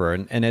photographer,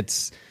 and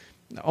it's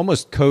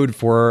almost code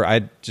for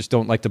I just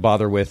don't like to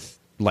bother with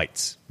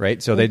lights,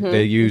 right? So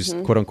they use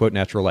quote unquote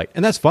natural light,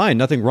 and that's fine.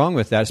 Nothing wrong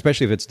with that,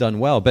 especially if it's done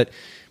well. But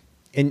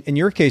in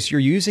your case, you're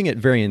using it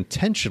very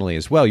intentionally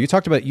as well. You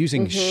talked about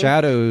using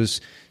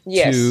shadows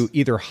to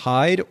either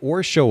hide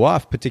or show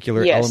off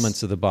particular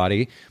elements of the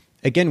body.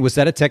 Again, was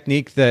that a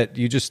technique that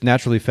you just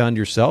naturally found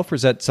yourself, or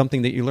is that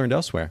something that you learned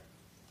elsewhere?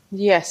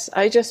 Yes,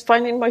 I just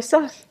find it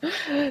myself,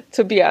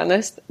 to be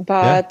honest.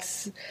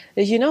 But,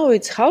 you know,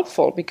 it's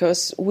helpful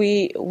because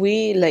we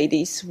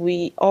ladies,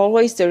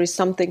 there is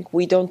something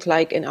we don't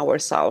like in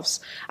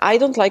ourselves. I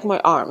don't like my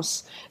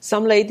arms.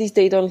 Some ladies,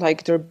 they don't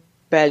like their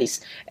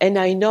bellies. And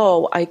I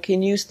know I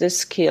can use the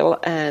skill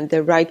and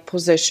the right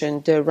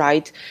position, the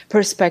right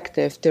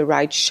perspective, the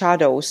right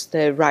shadows,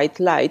 the right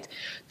light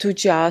to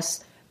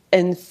just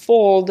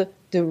unfold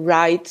the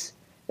right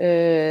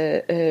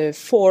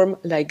form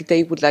like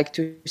they would like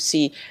to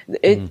see.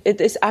 It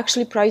is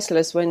actually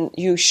priceless when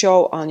you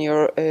show on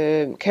your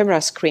camera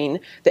screen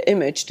the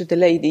image to the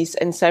ladies,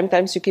 and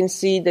sometimes you can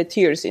see the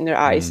tears in their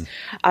eyes.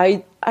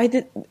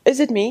 Is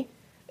it me?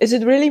 Is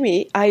it really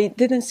me? I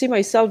didn't see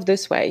myself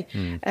this way.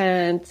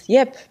 And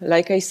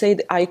like I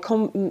said, I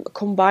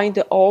combined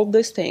all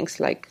these things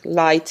like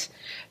light,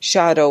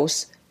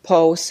 shadows,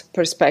 pose,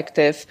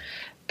 perspective,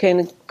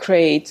 can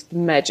create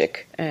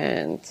magic,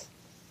 and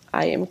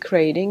I am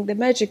creating the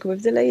magic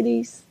with the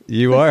ladies.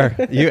 You are.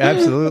 You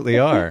absolutely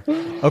are.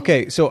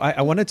 Okay, so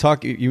I want to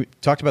talk. You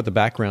talked about the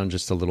background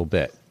just a little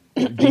bit.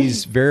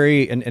 These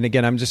and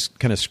again, I'm just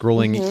kind of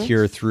scrolling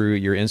here through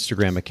your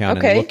Instagram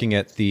account and looking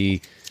at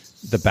the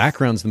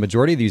backgrounds. The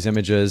majority of these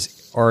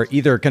images are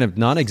either kind of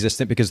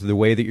non-existent because of the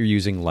way that you're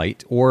using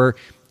light, or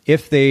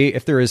if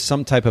there is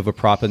some type of a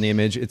prop in the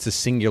image, it's a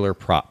singular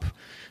prop,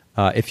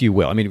 if you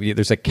will. I mean,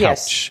 there's a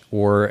couch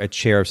or a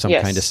chair of some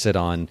kind to sit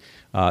on.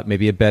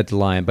 Maybe a bed to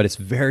lie in, but it's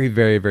very,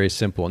 very, very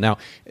simple. Now,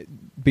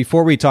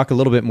 before we talk a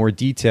little bit more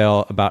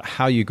detail about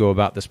how you go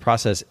about this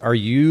process, are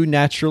you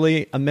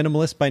naturally a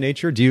minimalist by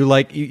nature? Do you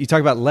you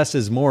talk about less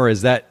is more?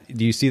 Do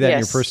you see that in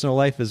your personal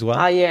life as well?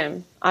 I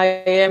am.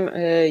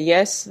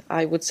 Yes,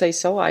 I would say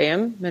so. I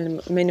am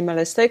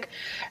minimalistic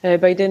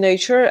by the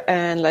nature.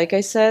 And like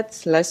I said,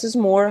 less is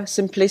more.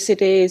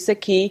 Simplicity is the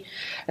key.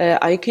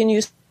 I can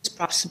use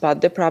props,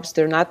 but the props,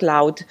 they're not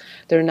loud,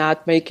 they're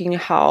not making a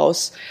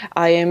house.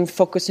 I am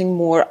focusing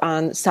more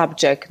on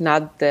subject,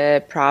 not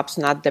the props,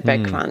 not the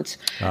background.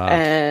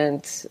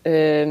 And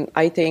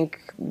I think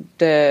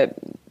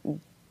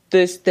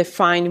this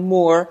define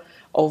more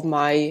of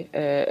my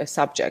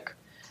subject.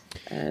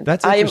 And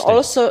that's interesting.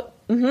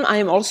 I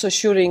am also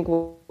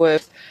shooting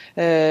with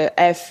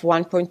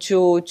f1.2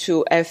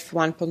 to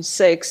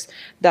f1.6.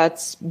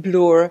 That's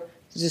blur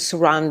the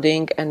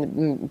surrounding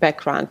and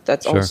background.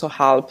 That's also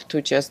help to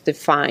just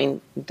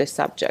define the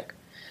subject.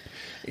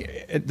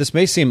 This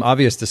may seem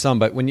obvious to some,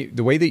 but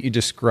the way that you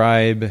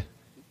describe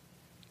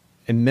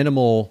a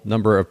minimal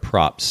number of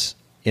props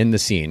in the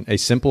scene, a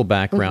simple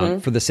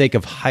background for the sake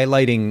of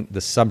highlighting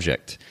the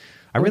subject,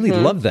 I really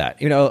love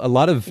that. You know, a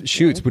lot of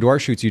shoots, boudoir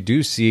shoots, you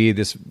do see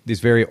these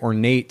very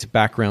ornate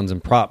backgrounds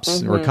and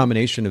props or a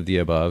combination of the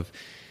above.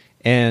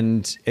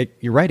 And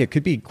you're right, it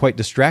could be quite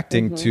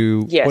distracting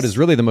to what is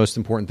really the most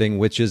important thing,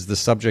 which is the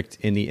subject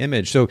in the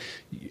image. So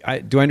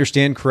do I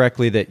understand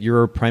correctly that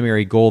your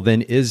primary goal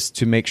then is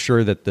to make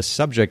sure that the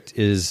subject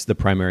is the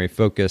primary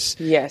focus?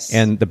 Yes.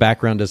 And the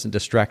background doesn't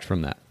distract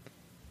from that?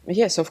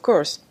 Yes, of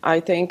course. I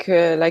think,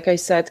 like I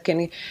said,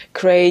 can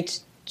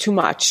create too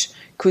much,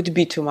 could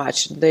be too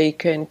much. They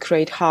can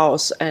create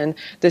house, and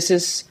this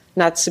is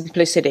not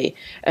simplicity.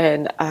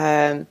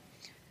 And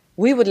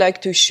we would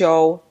like to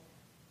show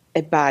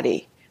a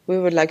body. We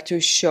would like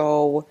to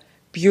show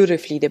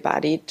beautifully the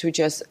body, to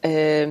just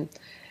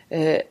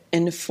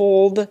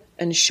unfold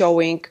and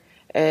showing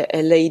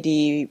a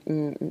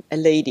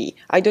lady.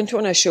 I don't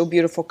want to show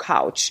beautiful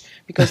couch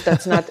because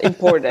that's not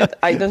important.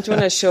 I don't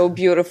want to show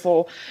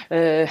beautiful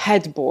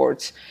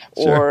headboards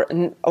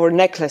or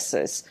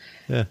necklaces.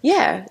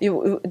 Yeah.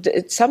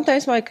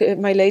 Sometimes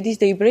my ladies,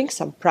 they bring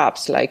some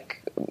props. Like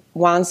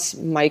once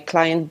my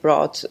client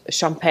brought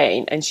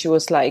champagne and she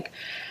was like,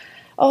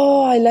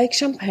 "Oh, I like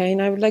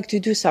champagne. I would like to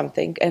do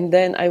something." And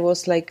then I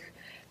was like,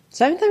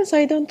 sometimes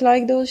I don't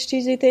like those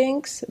cheesy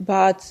things,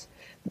 but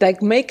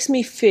that makes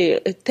me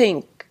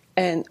think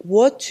and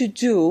what to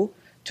do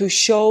to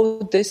show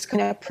this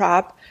kind of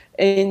prop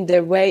in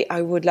the way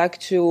I would like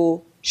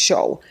to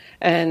show.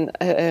 And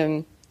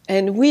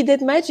we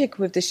did magic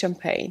with the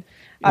champagne.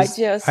 I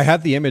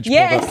have the image pulled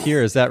up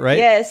here. Is that right?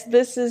 Yes,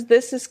 this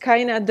is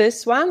kind of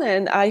this one,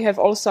 and I have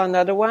also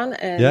another one.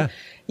 And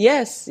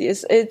yes,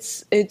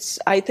 it's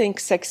I think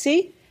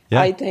sexy.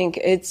 Yeah. I think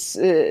it's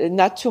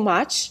not too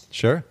much.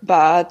 Sure.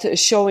 But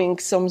showing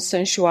some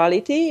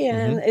sensuality,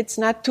 and it's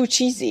not too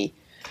cheesy.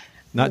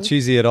 Not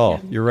cheesy at all.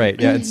 You're right.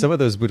 Yeah, and some of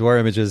those boudoir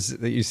images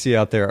that you see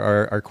out there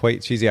are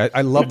quite cheesy.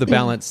 I love the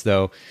balance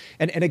though,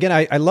 and again,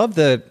 I love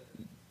the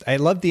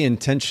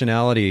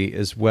intentionality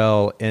as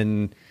well.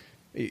 And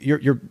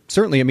you're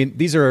certainly. I mean,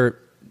 these are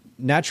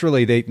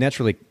they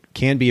naturally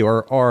can be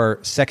or are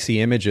sexy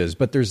images,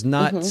 but there's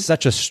not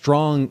such a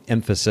strong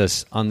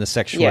emphasis on the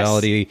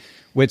sexuality,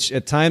 which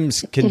at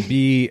times can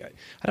be,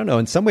 I don't know,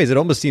 in some ways it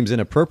almost seems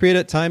inappropriate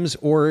at times,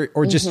 or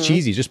just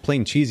cheesy, just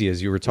plain cheesy,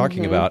 as you were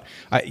talking about.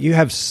 You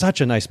have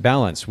such a nice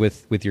balance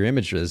with your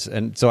images,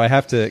 and so I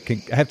have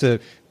to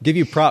give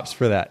you props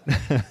for that.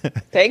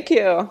 Thank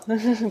you.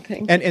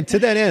 And to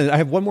that end, I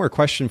have one more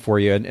question for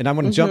you, and I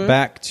want to jump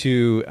back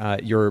to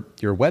your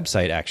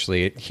website,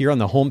 actually, here on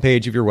the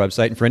homepage of your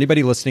website. And for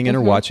anybody listening in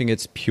or watching,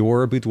 it's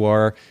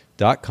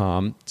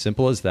pureboudoir.com,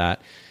 simple as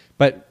that.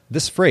 But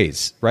this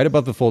phrase right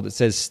above the fold, it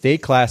says, "Stay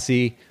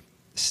classy,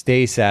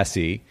 stay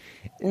sassy."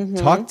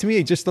 Talk to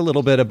me just a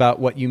little bit about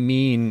what you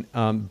mean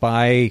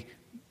by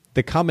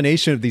the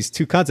combination of these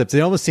two concepts.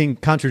 They almost seem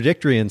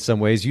contradictory in some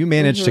ways. You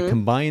managed to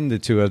combine the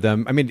two of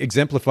them. I mean,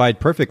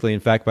 exemplified perfectly, in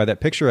fact, by that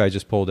picture I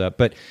just pulled up.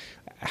 But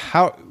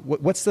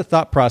what's the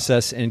thought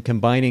process in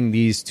combining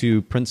these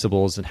two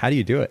principles, and how do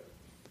you do it?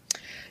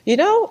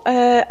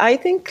 I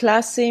think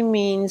classy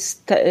means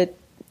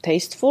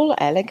tasteful,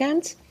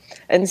 elegant,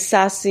 and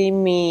sassy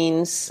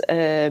means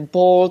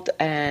bold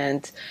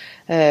and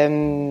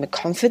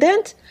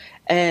confident.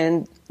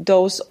 And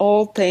those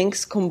all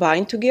things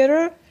combined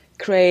together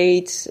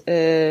create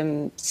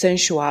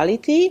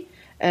sensuality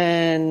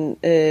and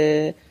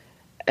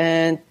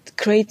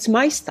creates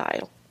my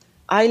style.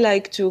 I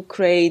like to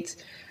create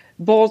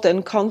bold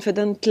and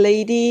confident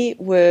lady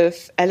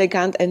with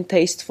elegant and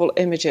tasteful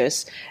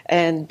images,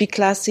 and be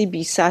classy,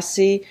 be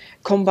sassy,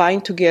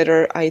 combined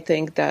together. I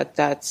think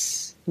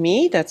that's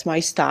me, that's my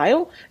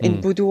style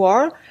in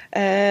boudoir.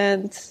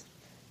 And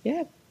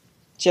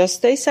just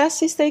stay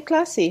sassy, stay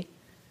classy.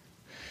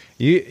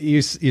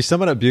 You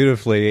sum it up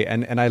beautifully,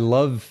 and I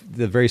love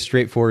the very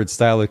straightforward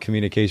style of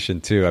communication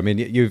too. I mean,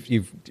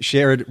 you've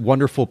shared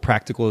wonderful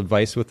practical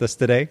advice with us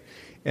today,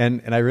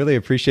 and I really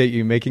appreciate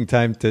you making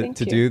time to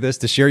do this,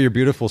 to share your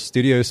beautiful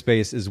studio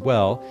space as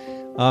well.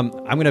 I'm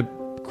going to,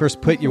 of course,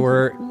 put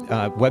your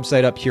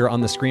website up here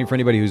on the screen for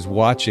anybody who's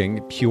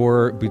watching,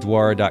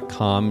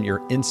 pureboudoir.com. Your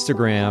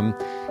Instagram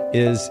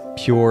is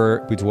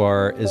Pure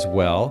Boudoir as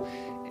well.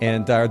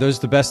 And are those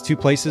the best two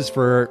places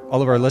for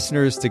all of our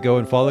listeners to go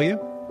and follow you?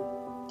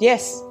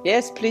 Yes,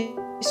 please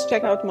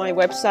check out my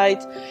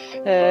website,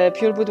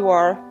 Pure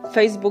Boudoir,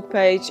 Facebook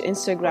page,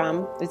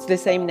 Instagram. It's the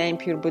same name,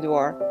 Pure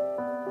Boudoir.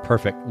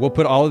 Perfect. We'll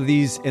put all of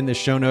these in the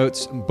show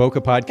notes,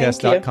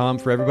 bokehpodcast.com,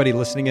 for everybody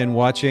listening and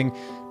watching.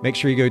 Make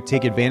sure you go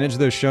take advantage of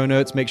those show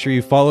notes. Make sure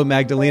you follow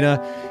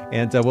Magdalena,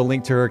 and we'll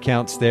link to her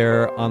accounts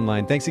there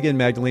online. Thanks again,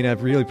 Magdalena. I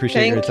really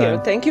appreciate your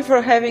time. Thank you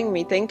for having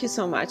me. Thank you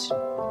so much.